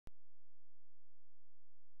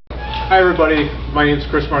Hi everybody, my name is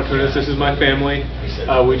Chris Martinez. This is my family.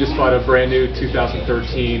 We just bought a brand new 2013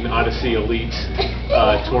 Odyssey Elite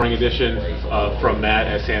Touring Edition from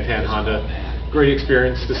Matt at SanTan Honda. Great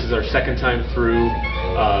experience. This is our second time through,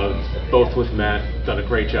 both with Matt. Done a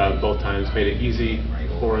great job both times. Made it easy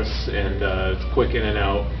for us and quick in and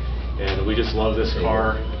out. And we just love this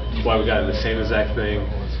car. That's why we got the same exact thing.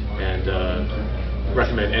 And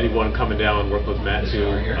recommend anyone coming down and work with Matt too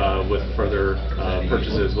with further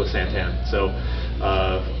purchases with SanTan. So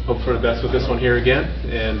hope for the best with this one here again,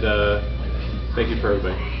 and thank you for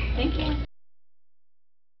everybody. Thank you.